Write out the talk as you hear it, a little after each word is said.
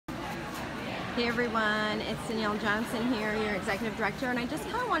Hey everyone, it's Danielle Johnson here, your Executive Director, and I just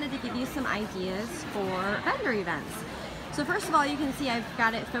kind of wanted to give you some ideas for vendor events. So first of all, you can see I've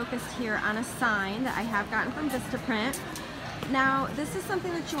got it focused here on a sign that I have gotten from Vistaprint. Now, this is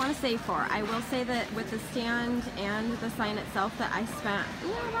something that you want to save for. I will say that with the stand and the sign itself that I spent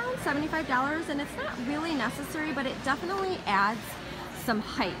around $75, and it's not really necessary, but it definitely adds some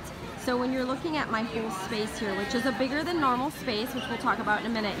height. So when you're looking at my whole space here, which is a bigger than normal space, which we'll talk about in a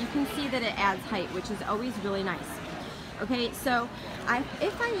minute, you can see that it adds height, which is always really nice. Okay, so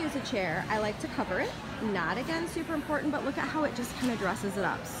if I use a chair, I like to cover it. Not, again, super important, but look at how it just kind of dresses it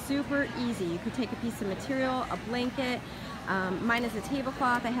up. Super easy. You could take a piece of material, a blanket. Mine is a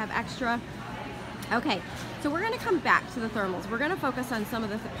tablecloth. I have extra. Okay, so we're going to come back to the thermals. We're going to focus on some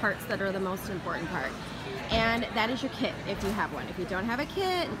of the parts that are the most important part. And that is your kit, if you have one. If you don't have a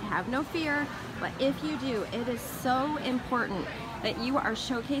kit, have no fear. But if you do, it is so important that you are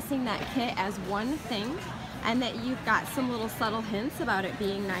showcasing that kit as one thing and that you've got some little subtle hints about it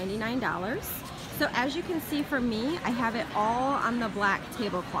being $99. So as you can see for me, I have it all on the black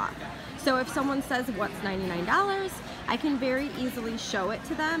tablecloth. So if someone says, what's $99? I can very easily show it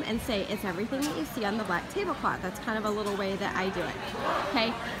to them and say, it's everything that you see on the black tablecloth. That's kind of a little way that I do it.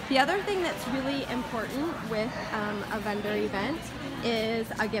 Okay. The other thing that's really important with a vendor event is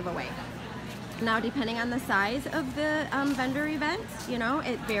a giveaway. Now, depending on the size of the vendor event, you know,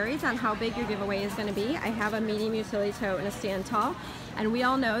 it varies on how big your giveaway is going to be. I have a medium utility tote and a stand tall, and we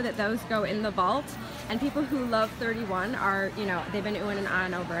all know that those go in the vault. And people who love 31 are, you know, they've been oohing and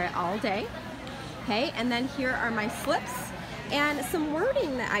ahhing over it all day. Okay, and then here are my slips. And some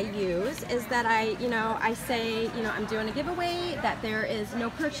wording that I use is that I say, I'm doing a giveaway, that there is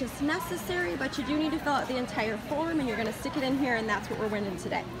no purchase necessary, but you do need to fill out the entire form, and you're going to stick it in here, and that's what we're winning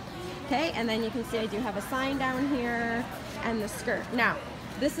today. Okay, and then you can see I do have a sign down here and the skirt. Now,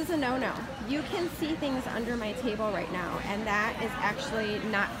 this is a no-no. You can see things under my table right now, and that is actually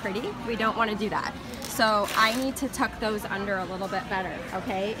not pretty. We don't want to do that. So I need to tuck those under a little bit better,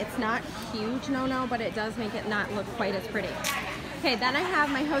 okay? It's not huge no-no, but it does make it not look quite as pretty. Okay, then I have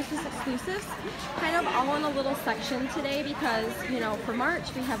my Hostess exclusives kind of all in a little section today because, for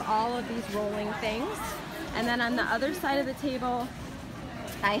March we have all of these rolling things. And then on the other side of the table,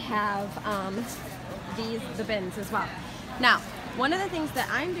 I have the bins as well. Now, one of the things that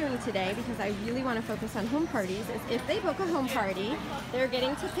I'm doing today, because I really want to focus on home parties, is if they book a home party, they're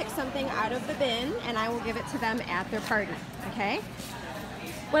getting to pick something out of the bin, and I will give it to them at their party, okay?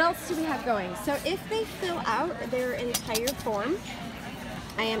 What else do we have going? So if they fill out their entire form,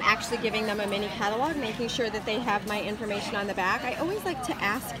 I am actually giving them a mini catalog, making sure that they have my information on the back. I always like to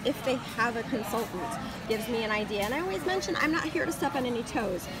ask if they have a consultant. Gives me an idea. And I always mention I'm not here to step on any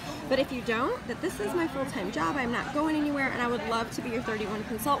toes. But if you don't, that this is my full-time job, I'm not going anywhere, and I would love to be your 31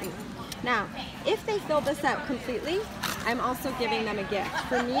 consultant. Now, if they fill this out completely, I'm also giving them a gift.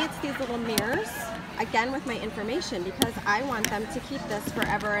 For me, it's these little mirrors, again with my information, because I want them to keep this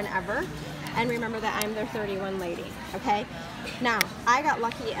forever and ever. And remember that I'm their 31 lady, okay? Now, I got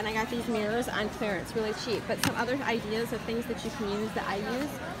lucky and I got these mirrors on clearance, really cheap. But some other ideas of things that you can use that I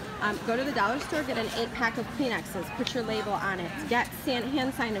use, go to the dollar store, get an 8-pack of Kleenexes, put your label on it, get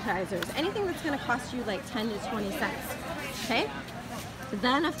hand sanitizers, anything that's gonna cost you like 10 to 20 cents, okay?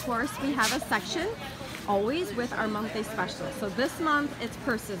 Then, of course, we have a section always with our monthly specials. So this month, it's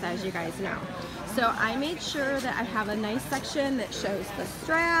purses, as you guys know. So I made sure that I have a nice section that shows the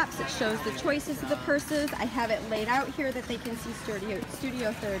straps, it shows the choices of the purses. I have it laid out here that they can see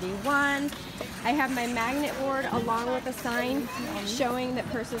Studio 31. I have my magnet board along with a sign showing that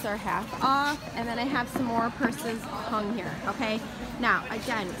purses are half off, and then I have some more purses hung here, okay? Now,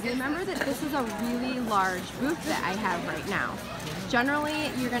 again, remember that this is a really large booth that I have right now.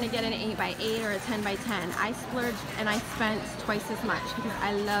 Generally, you're going to get an 8x8 or a 10x10. I splurged and I spent twice as much because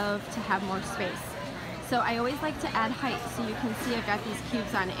I love to have more space. So I always like to add height. So you can see I've got these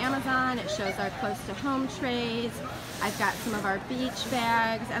cubes on Amazon. It shows our close to home trays. I've got some of our beach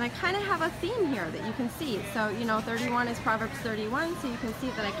bags, and I kind of have a theme here that you can see. So 31 is Proverbs 31, so you can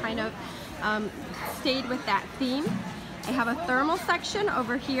see that I kind of stayed with that theme. I have a thermal section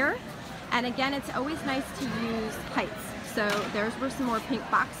over here, and again, it's always nice to use heights. So there's where some more pink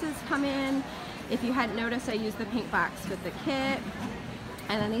boxes come in. If you hadn't noticed, I used the pink box with the kit.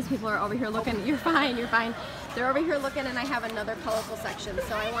 And then these people are over here looking. You're fine, you're fine. They're over here looking, and I have another colorful section.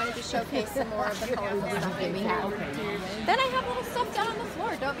 So I wanted to showcase some more of the colorful stuff that we have. Then I have little stuff down on the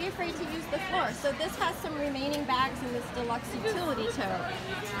floor. Don't be afraid to use the floor. So this has some remaining bags in this deluxe utility tote.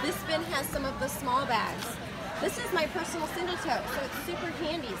 This bin has some of the small bags. This is my personal Cindy tote, so it's super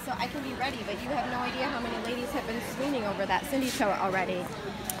handy, so I can be ready, but you have no idea how many ladies have been swooning over that Cindy tote already.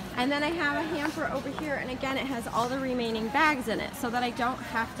 And then I have a hamper over here, and again, it has all the remaining bags in it so that I don't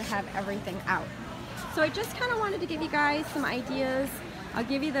have to have everything out. So I just kind of wanted to give you guys some ideas. I'll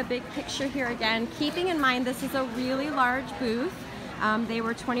give you the big picture here again, keeping in mind this is a really large booth. They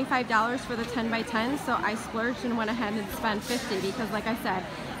were $25 for the 10 by 10, so I splurged and went ahead and spent $50 because, like I said,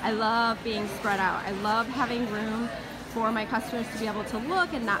 I love being spread out. I love having room for my customers to be able to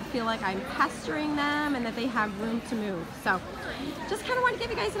look and not feel like I'm pestering them, and that they have room to move. So just kind of want to give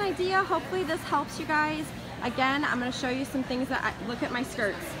you guys an idea. Hopefully this helps you guys. Again, I'm going to show you some things that look at my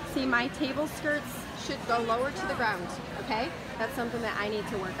skirts. See, my table skirts should go lower to the ground, okay? That's something that I need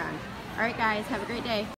to work on. All right, guys, have a great day.